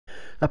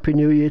Happy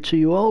New Year to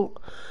you all,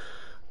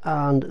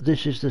 and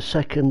this is the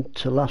second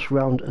to last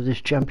round of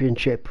this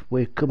championship.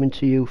 We're coming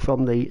to you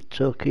from the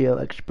Tokyo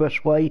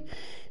Expressway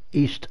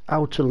East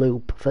Outer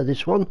Loop for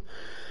this one.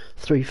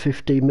 3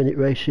 15-minute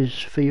races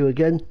for you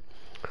again.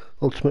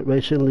 Ultimate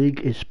Racing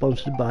League is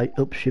sponsored by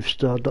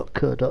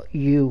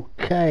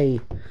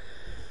upshiftstore.co.uk.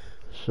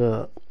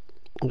 So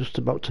I'm just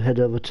about to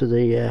head over to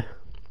the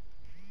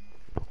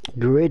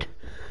grid,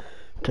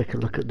 take a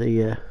look at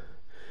the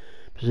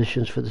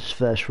positions for this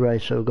first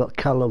race. So we've got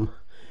Callum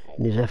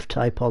in his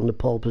F-Type on the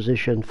pole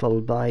position,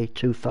 followed by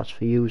Too Fast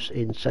for Use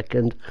in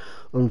second,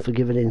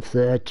 Unforgiven in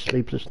third,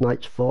 Sleepless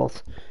Nights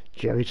fourth,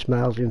 Jerry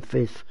Smiles in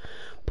fifth,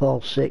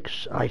 Paul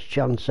sixth, Ice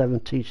Chan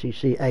seventh,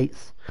 TCC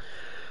eighth,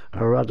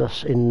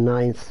 Aradas in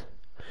ninth,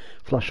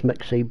 Flash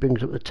Mexi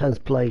brings up the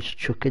 10th place,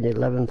 Chuck in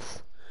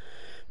 11th,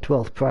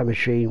 12th Prime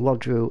Machine,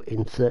 Wadru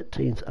in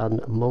 13th,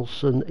 and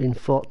Mulson in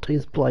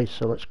 14th place.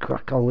 So let's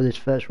crack on with this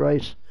first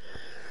race.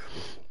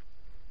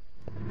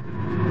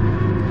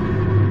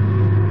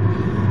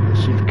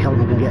 Let's see if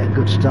Callum can get a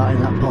good start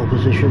in that pole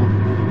position.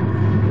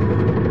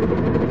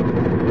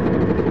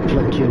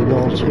 Plenty of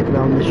walls hit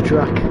round this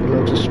track,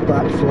 loads of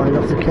sparks flying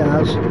off the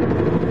cars.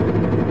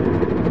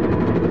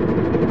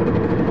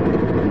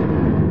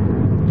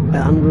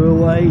 And we're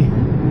away.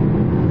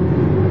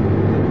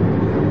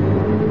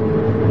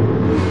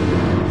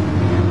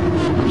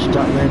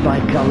 Start there by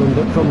Callum,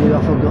 but from the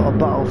off I've got a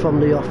battle from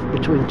the off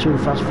between Too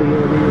Fast for You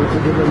and the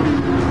Unforgiven.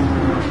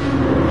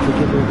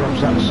 Unforgiven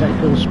grabs that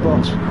second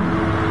spot.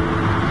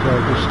 So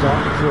good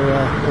start for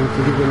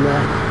Unforgiven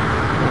there.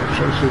 Now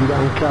chasing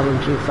down Callum,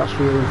 Too Fast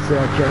for You in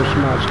third, Jerry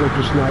Smart,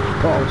 Sleepless Nights,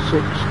 Paul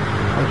sixth,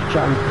 Ice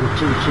Chan and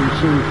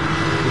TCC.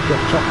 We've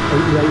got top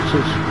 8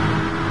 racers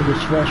for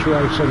this first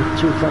race, and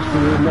Too Fast for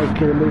You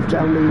making a move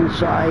down the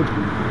inside.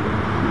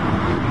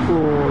 Oh,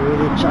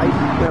 really tight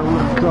down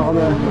that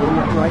corner on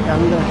that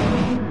right-hander.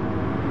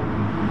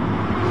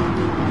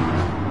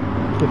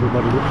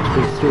 Everybody looks to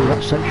be through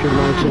that section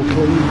nice and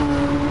clean.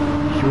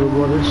 So we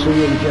want to see,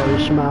 and Jerry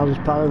Smiles is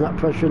piling that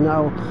pressure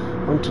now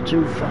onto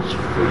Too Fast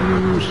for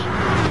Use.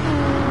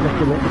 Neck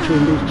and neck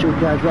between these two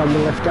guys round the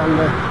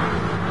left-hander.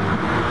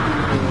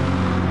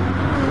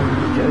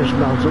 Jerry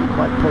Smiles doesn't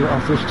quite pull it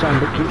off this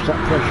time, but keeps that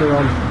pressure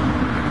on.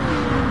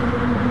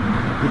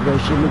 Good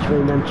racing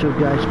between them two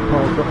guys.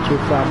 Paul got too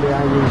far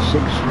behind in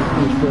 6th,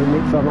 he's filling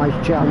it from Ice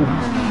Chan,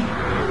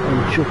 and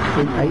Chuck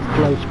in 8th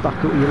place, back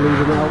up your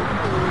leader now.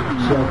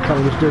 See how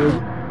Callum's doing.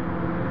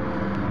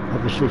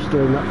 Obviously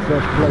still in that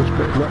first place,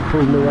 but not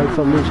pulling away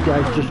from these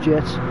guys just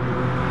yet.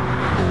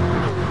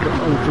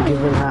 Got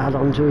Unforgiven hard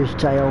onto his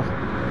tail.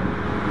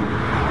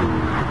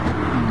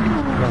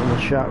 Down the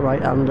sharp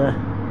right-hander.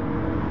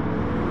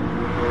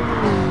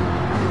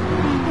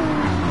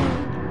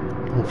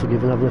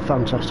 Unforgiven having a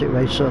fantastic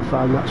race so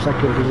far in that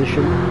second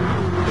position,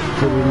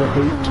 filling the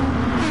heat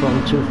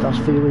from Too Fast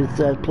for You in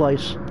third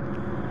place.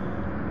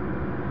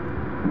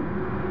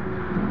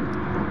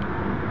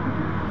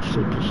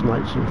 Sleepless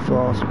Nights in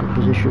fourth, good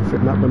position for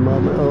him at the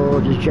moment.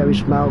 Oh, does Jerry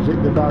Smiles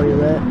hit the barrier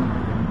there?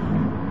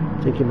 I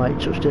think he might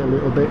have touched it a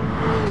little bit.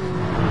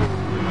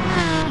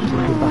 Just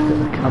looking back at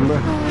the camera.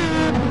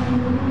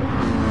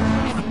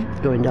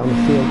 Going down the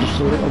field just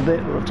a little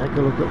bit. We'll take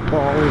a look at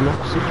Paul in that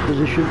 6th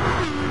position.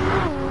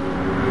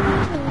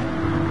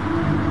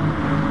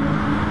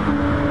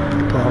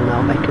 Paul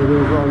now making a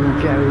move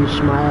on Jerry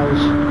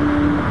Smiles.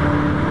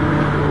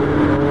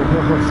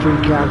 Oh,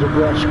 3 cars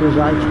abreast because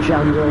Ice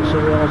Chan's also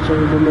in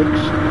the mix. 3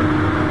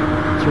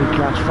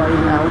 cars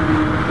fighting out,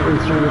 going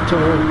through the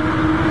tunnel.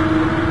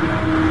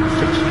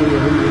 60,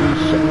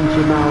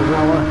 170 miles an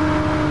hour.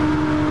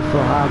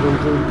 For Harding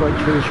to break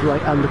through this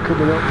right-hander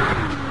coming up.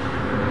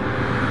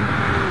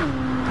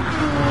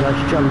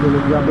 Ice Chan going to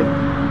grab it.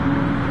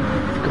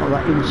 Got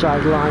that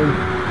inside line.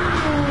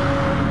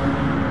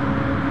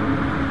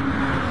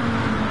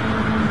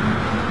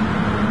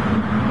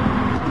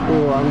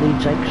 Oh, and he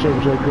takes it. A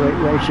great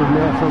race in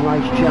there from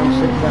Ice Chan.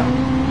 That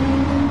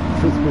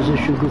 5th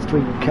position, good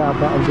 3-car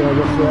battle going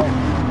up there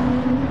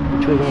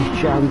between Ice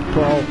Chan,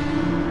 Paul,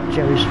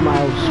 Jerry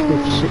Smiles,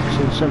 5th, 6th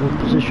and 7th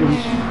positions.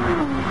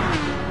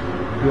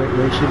 Great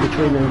racing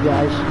between them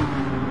guys.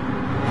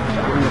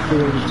 In the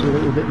field just a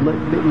little bit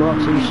more.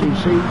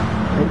 TCC,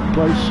 8th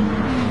place.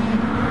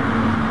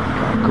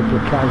 Got a couple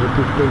of cars up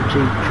his BT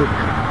truck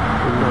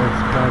in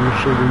 9th, Prime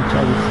Machine in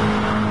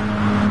 10th.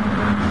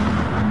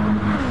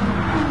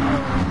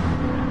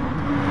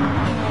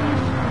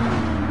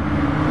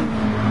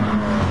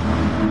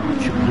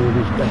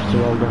 Best to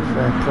hold off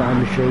Prime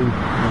Machine.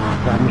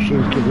 Prime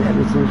Machine's giving it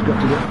everything, he's got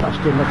to get past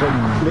him. I think,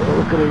 little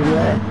look at him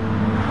there.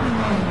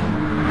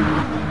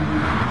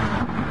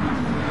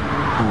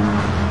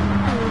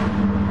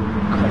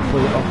 Quite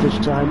pull it off this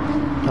time.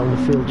 Down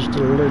the field just a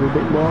little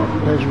bit more.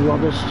 There's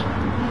Rodders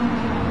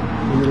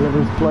in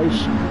 11th place.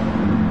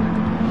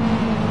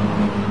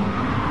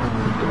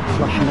 Got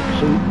Flash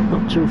Mexi,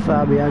 not too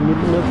far behind him,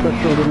 but no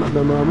pressure on him at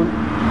the moment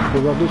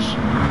for Rodders.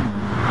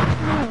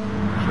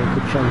 So a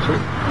good chance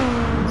it.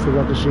 For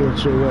Rodders here to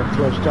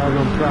close down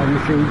on Prime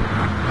Machine.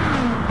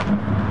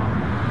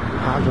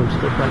 hard onto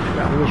the brakes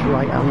around this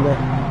right hander.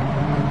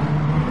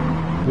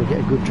 We get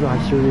a good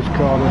drive through this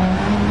corner.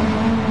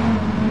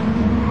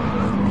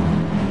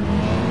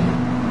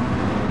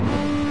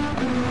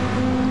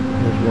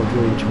 There's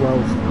Roger in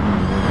 12th,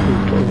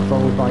 he's getting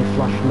followed by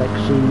Flash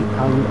Mexi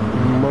and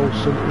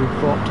Molson in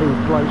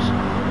 14th place.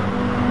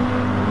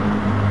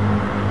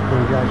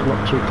 And guys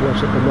not too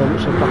close at the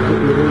moment, so back up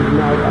your lead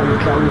now, and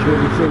Callum's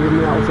really filling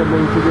me out from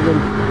Unforgiven.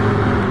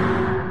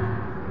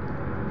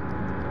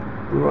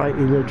 Right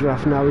in the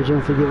draft now, he's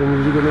Unforgiven.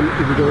 Is he going to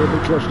get a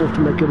bit close enough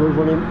to make a move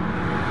on him?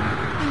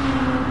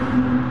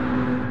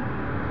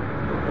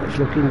 It's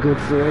looking good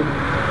for him.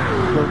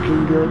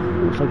 Looking good.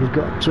 Looks like he's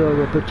got a tow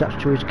rope attached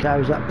to his car.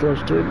 Is that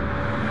close to him?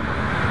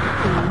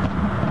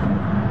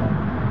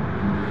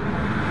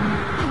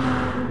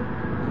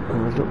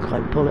 Oh, it looks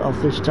like pull it off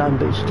this time,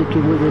 but he's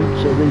sticking with him.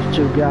 So these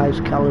two guys,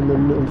 Callum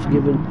and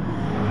Unforgiven,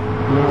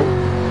 now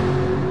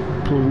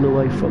pulling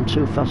away from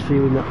Too Fast For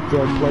You in that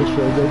third place.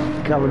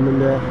 So Callum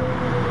and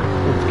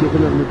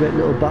Unforgiven having a great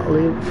little battle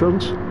here up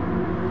front.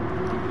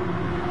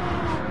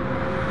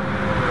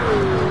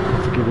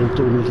 Unforgiven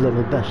doing his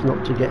level best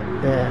not to get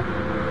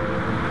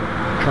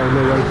Callum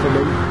away from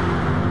him.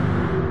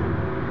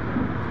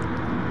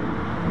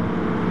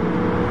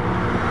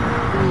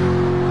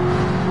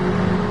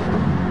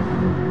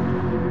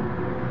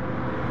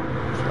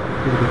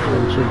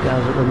 Two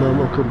guys at the moment.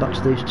 We'll come back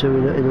to these two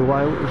in a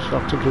while. We'll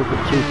start taking a look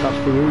at Too Fast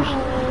For You's.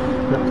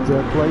 That's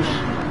third place.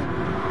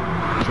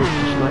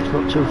 Snake's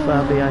not too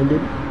far behind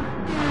him.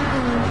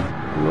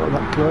 Not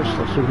that close.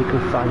 Let's see if we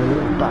can find a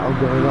little battle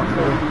going off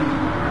there.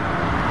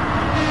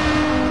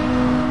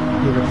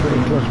 In a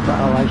pretty close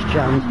battle, Ice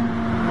Chan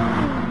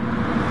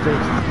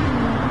 5th.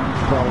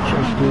 Paul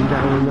chasing him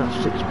down in that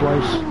 6th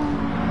place.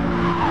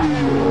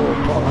 Oh,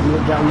 Paul having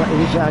it down that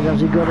inside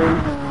as he got in.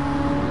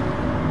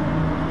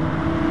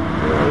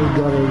 He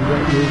got in,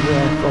 great move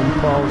there from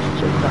Paul to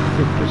take that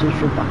 5th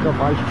position back off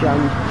Ice Chan.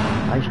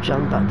 Ice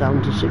Chan back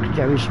down to 6th,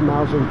 Jerry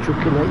Smiles and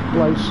Chuck in 8th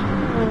place.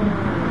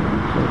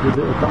 So a good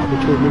little battle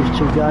between these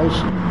two guys.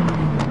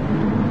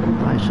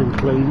 Nice and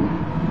clean.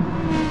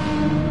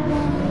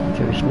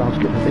 Jerry Smiles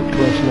getting a bit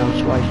close now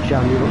to Ice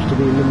Chan, he wants to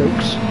be in the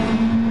mix.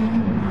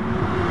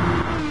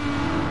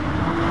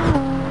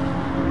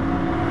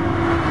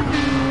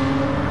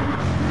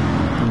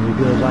 There he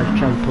goes, Ice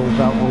Chan pulls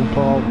out on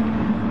Paul.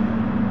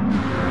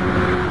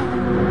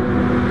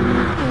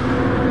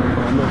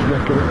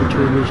 Making it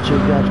between these two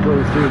guys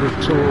going through the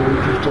tour,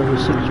 just over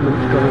 6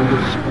 minutes going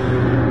this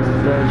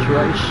first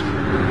race.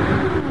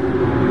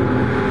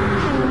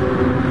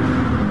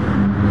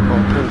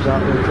 Paul pulls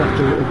out the draft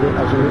a little bit,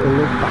 has a little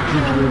look back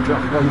into the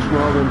draft once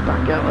more, then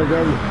back out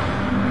again.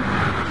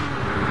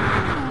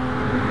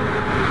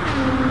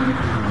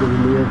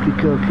 Giving the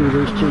okey-dokey,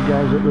 these two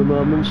guys at the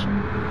moment.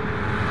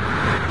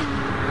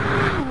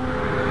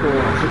 Oh,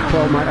 I think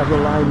Paul might have a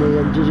line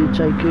here, does he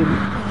take him?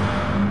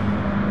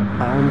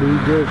 And he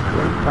did,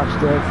 went past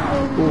there.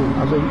 Oh,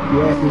 has he?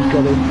 Yeah, he's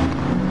got him.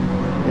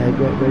 Yeah,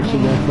 great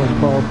racing there from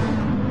Paul.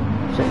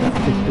 Take that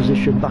 5th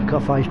position back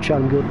off Ice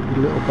Chan. Good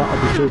little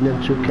battle between them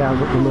two cars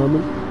at the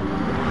moment.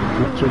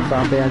 Not too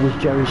far behind is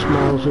Jerry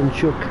Smiles and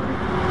Chuck.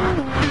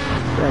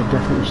 They're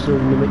definitely still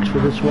in the mix for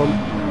this one.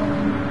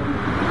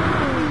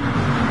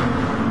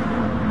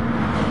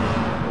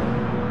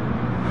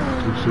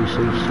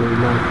 BTCC still in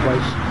 9th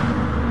place.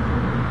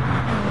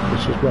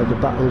 This is where the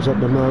battle is at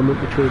the moment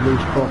between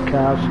these 4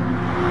 cars.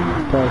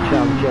 Paul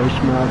Chan, Jerry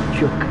Smiles,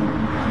 Chuck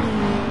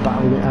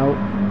battling it out.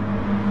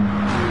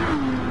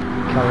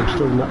 Callum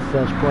still in that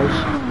 1st place.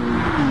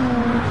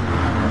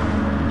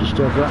 Just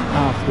over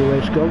half the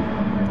race gone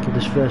for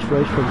this first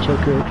race from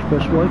Tokyo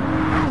Expressway.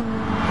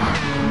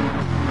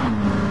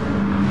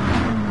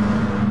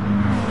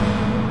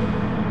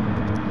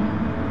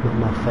 Not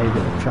my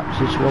favourite of tracks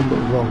this one, but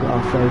we've all got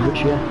our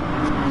favourites, yeah.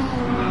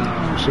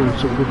 Seen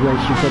some good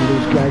racing from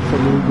these guys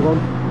from League 1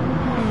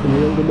 in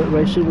the Ultimate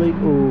Racing League.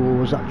 Oh,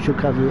 was that Chuck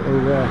had a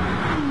little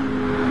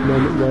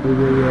moment there with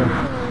the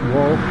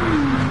wall.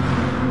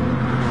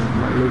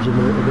 Might lose him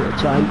a little bit of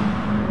time.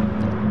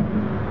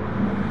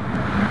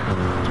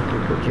 Take a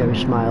look at Jerry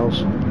Smiles.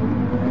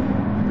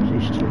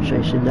 He's still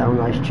chasing down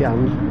Ice Chan.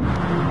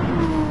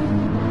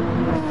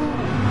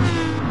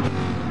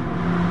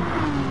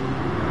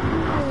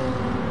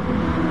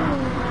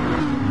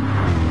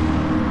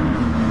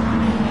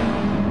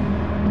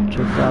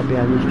 Far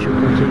behind is Chuck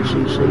and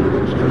TCC, still in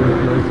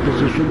 9th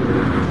position.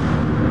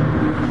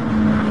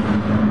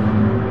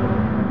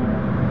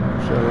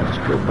 So let's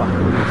go back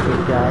and look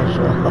at guys.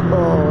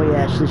 Oh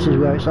yes, this is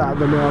where it's at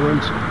the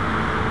moment.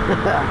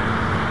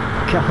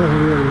 Callum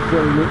really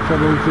feeling it from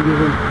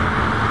Unforgiven.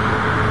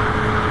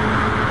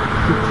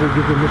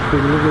 Unforgiven must be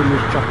loving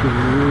this track, is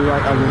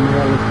right on the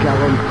nail of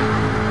Callum.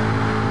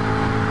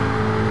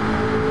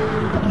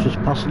 It's just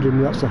passing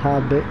him, that's the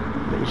hard bit,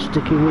 but he's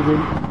sticking with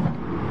him.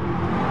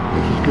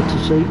 Which is good to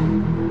see.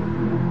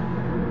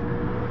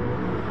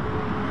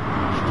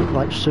 Stick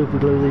like super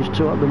glue these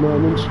two at the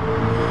moment.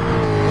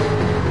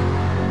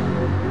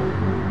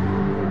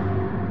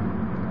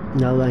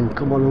 Now then,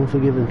 come on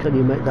Unforgiven, can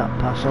you make that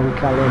pass on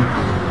Callum?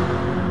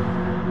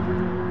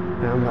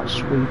 Around that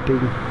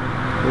sweeping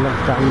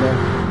left-hander.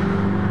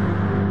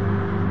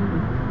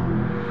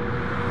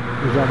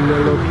 He's having no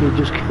luck, he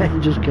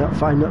just can't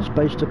find that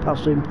space to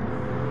pass him.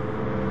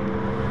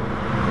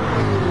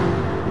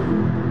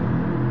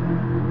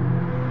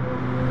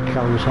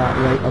 Callum's heart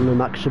rate on the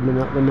maximum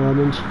at the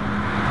moment.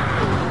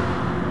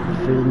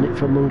 Feeling it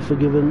from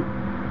Unforgiven.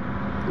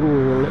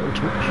 Ooh, a little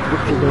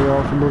touch of the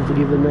wall from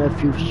Unforgiven there, a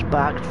few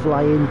sparks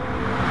flying.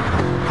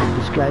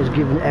 This guy's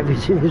given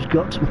everything he's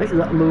got to make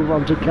that move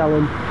on to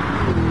Callum.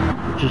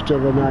 Just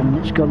over 9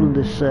 minutes gone in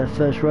this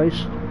first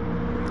race.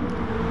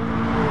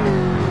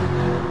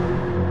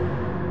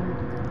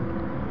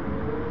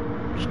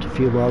 Just a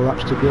few more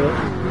laps to go.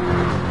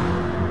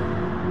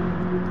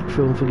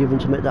 For Unforgiven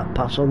to make that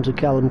pass on to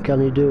Callum, can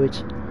he do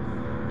it?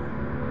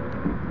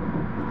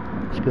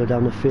 Let's go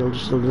down the field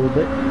just a little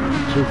bit.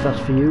 Too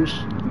fast for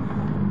use.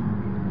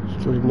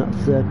 Still in that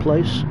third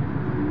place.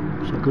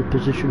 It's a good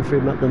position for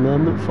him at the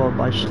moment, followed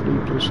by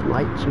Sleepless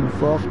Nights in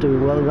fourth,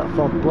 doing well in that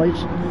fourth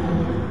place.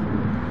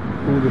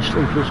 Ooh, the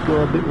Sleepless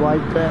go a bit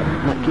wide there,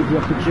 might give the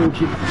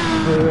opportunity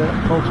for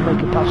Paul to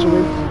make a pass on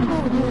him.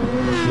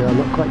 No,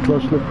 not quite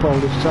close enough Paul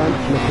this time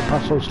to make a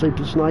pass on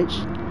Sleepless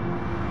Nights.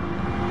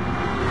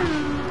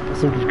 I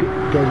think he's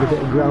gained a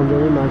bit of ground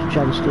on him. Nice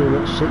chance doing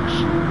at 6.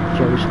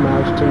 Jerry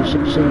Smiles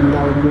T16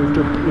 now moved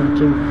up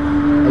into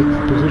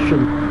 8th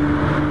position.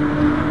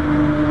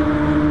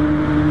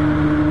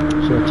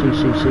 So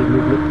TCC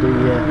moved up the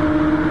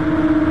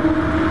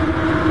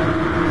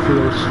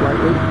field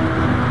slightly.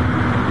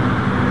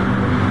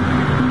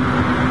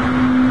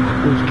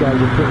 These guys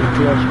are pretty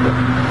close, but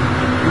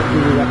not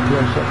really that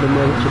close at the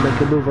moment to make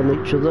a move on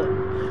each other.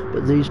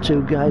 But these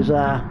two guys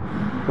are.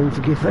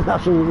 Unforgiven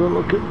has another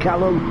look at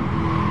Callum.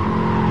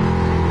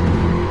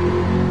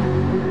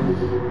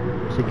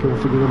 I think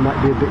Unforgiven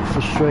might be a bit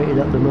frustrated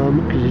at the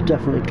moment because he's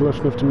definitely close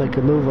enough to make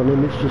a move on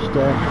him. It's just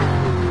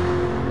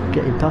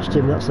getting past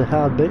him, that's the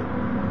hard bit.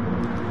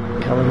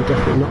 Callum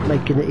definitely not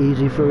making it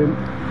easy for him.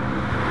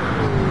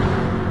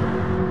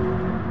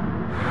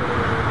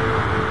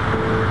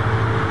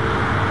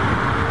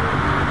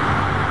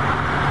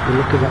 We're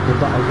looking at the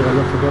battle going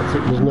off. I don't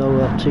think there's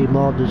no team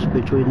orders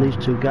between these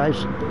two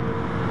guys,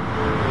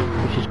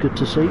 which is good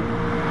to see.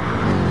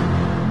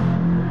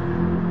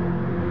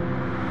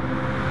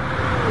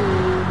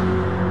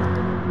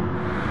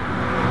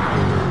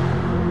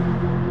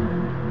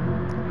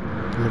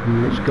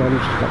 11 minutes gone,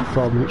 just about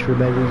 4 minutes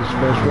remaining in this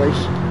first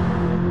race.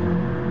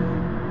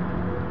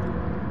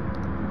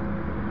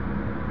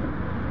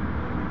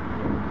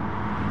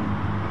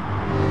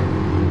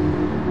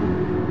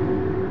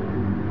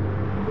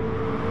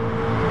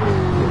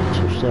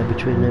 Touch there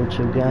between them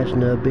two guys,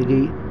 no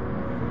biggie.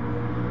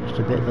 Just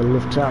a bit of a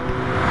love tap.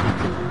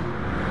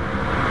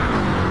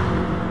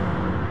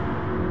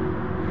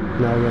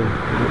 Now then,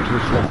 up to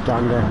this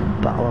left-hander,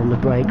 battle on the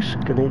brakes.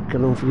 Can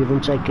Unforgiven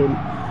take him?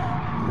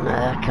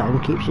 Callum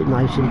keeps it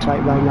nice and tight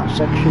around that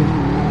section.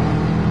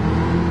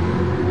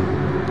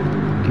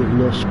 Giving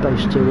no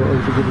space to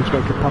Unforgiven to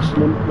make a pass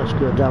on him. Let's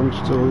go down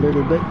just a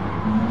little bit. A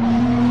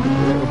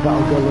little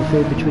battle going on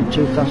here between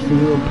Too Fast For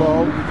You and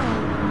Paul.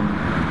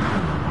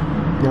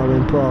 Now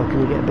then, Paul,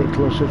 can you get a bit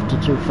closer to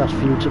Too Fast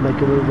For You to make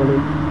a move on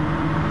him?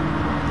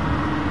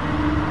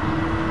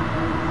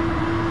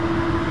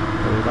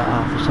 About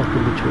half a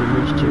second between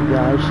these two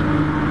guys.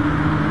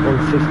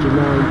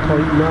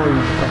 159.9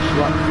 best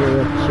lap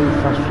for Too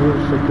Fast For You.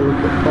 Let's take a look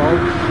at Paul.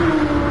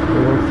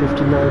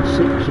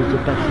 159.6 is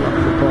the best lap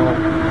for Paul.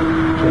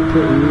 So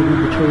pretty even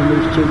between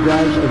these two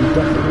guys, and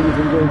definitely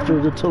even going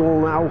through the tunnel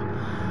now.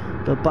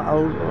 The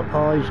battle,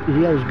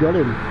 he's got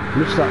him.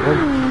 Missed that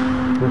one.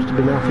 Must have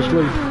been half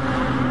asleep.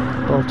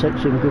 Paul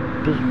takes him good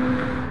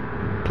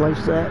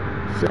place there.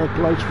 Third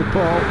place for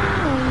Paul.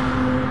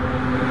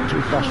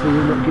 Too Fast For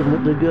You, not giving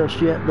up the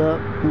ghost yet though.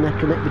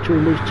 Neck and neck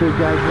between these two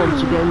guys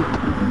once again.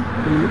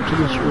 Coming up to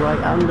this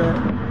right-hander.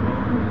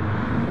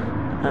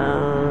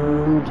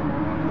 And...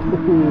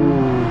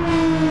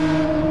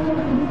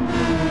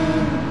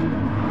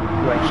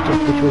 great stuff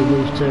between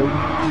these two.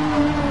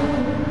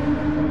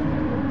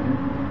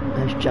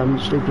 There's Jan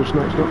Sleepless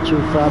Nights not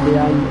too far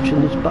behind,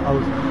 watching this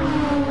battle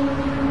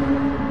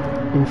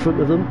in front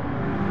of them.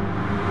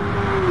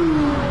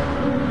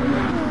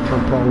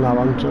 From Paul now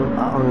on to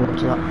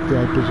that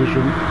third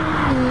position.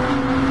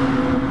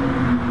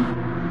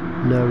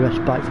 No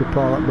respite for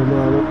Paul at the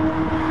moment.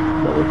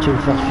 Not with Too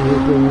Fast For You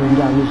bringing him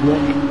down his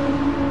neck.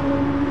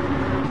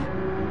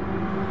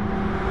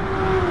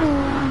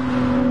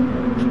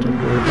 Just take a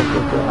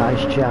look at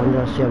Ice Chan. I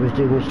see how he's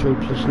doing with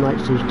Sleepless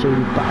Nights. These two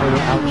battling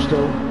it out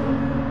still.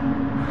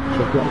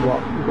 So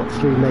we've got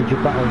 3 major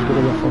battles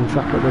going off on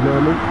track at the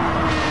moment.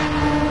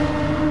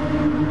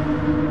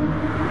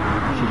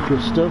 Which is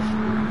good stuff.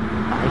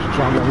 Ice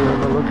Chan having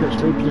a look at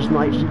Sleepless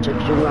Nights. He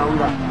takes him round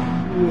that.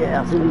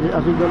 Yeah, I think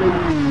has he got him?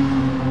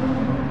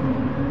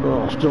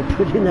 Oh, still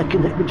pretty neck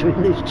and neck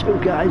between these two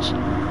guys.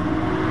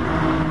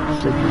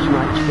 Sleepless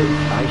Nights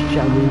 5th, Ice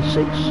Chan in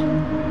 6th.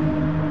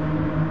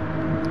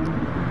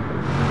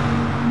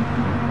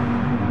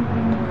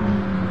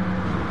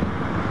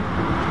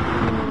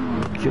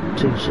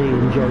 TC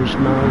and Jerry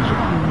Smiles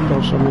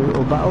also on a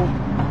little battle.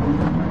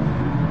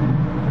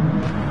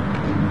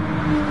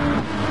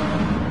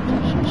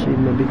 TC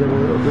maybe going a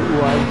little bit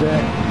wide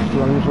there,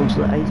 Slangs onto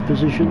the 8th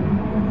position.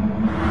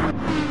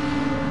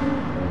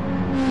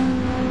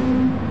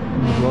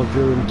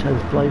 Roger in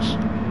 10th place.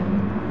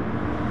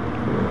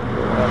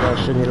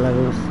 That's in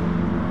 11th.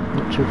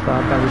 Not too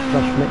far down his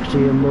flash next to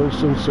Ian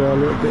Wilson, so a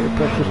little bit of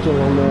pressure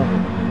still on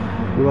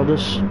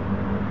Roddus.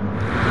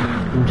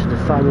 Into the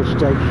final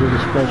stages of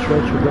this first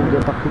race. We don't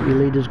go back up your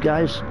leaders,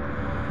 guys.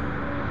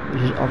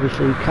 Which is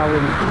obviously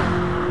Callum.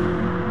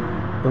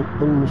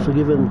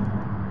 Unforgiven.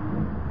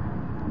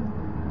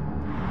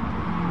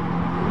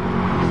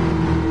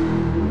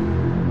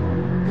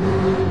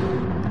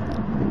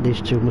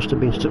 These two must have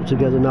been stuck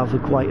together now for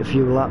quite a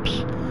few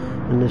laps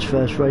in this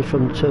first race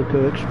from the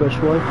Turco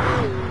Expressway,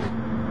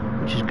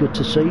 which is good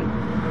to see.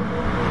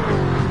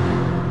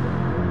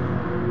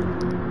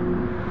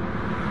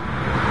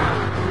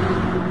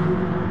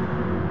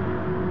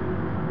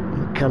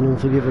 Can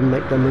Unforgiven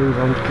make their move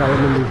on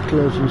Callum in the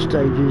closing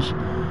stages?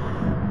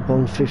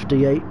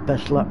 1:58,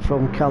 best lap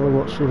from Callum.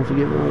 What's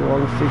Unforgiven?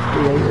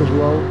 1:58 as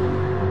well.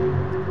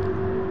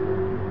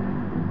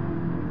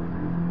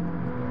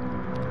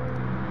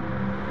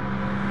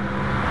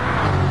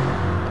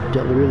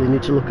 Don't really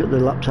need to look at the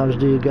lap times,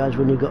 do you guys,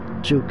 when you've got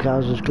two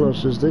cars as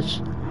close as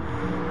this?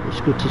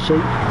 It's good to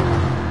see.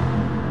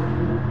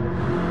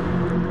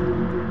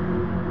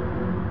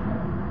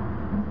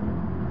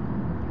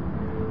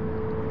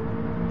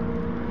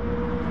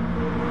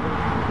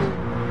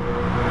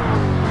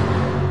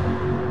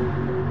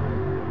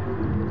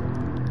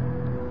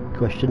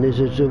 Question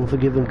is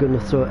Unforgiven going to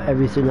throw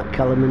everything at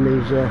Callum in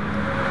these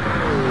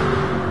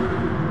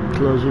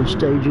closing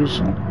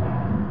stages?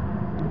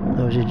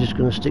 Or is he just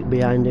going to stick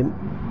behind him?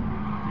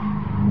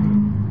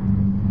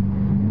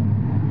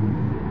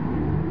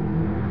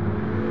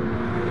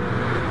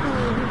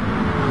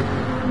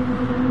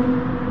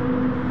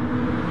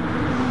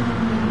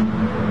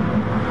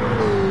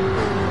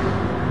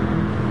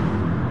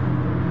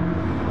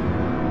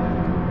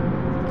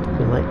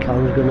 Looking like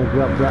Callum's going to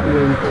grab that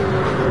win.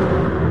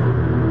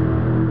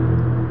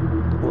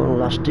 One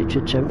last ditch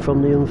attempt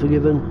from the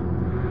Unforgiven.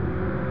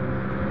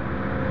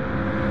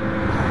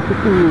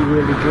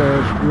 Really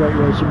close, great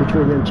racing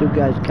between them two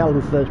guys.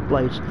 Callum first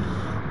place,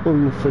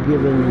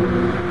 Unforgiven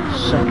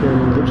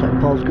second. Looks like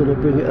Paul's going to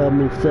bring it home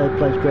in third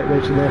place. Great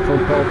racing there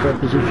from Paul, third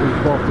position.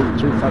 Fourth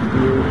is Too Fast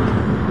For You.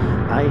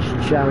 Ice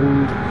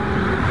Chand,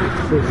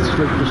 fifth.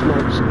 Sleepless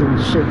Nights in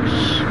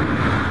sixth.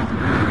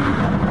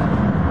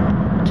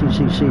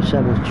 TCC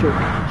seventh.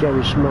 Chuck,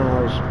 Jerry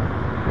Smiles,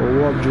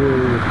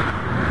 Wadru,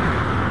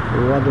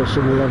 Roddus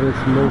in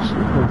 11th.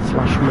 Milson and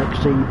Flash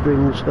Mexi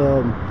brings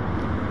home.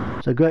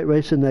 So great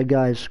racing there,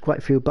 guys. Quite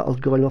a few battles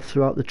going off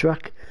throughout the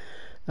track,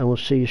 and we'll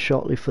see you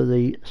shortly for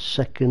the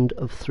second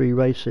of 3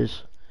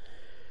 races.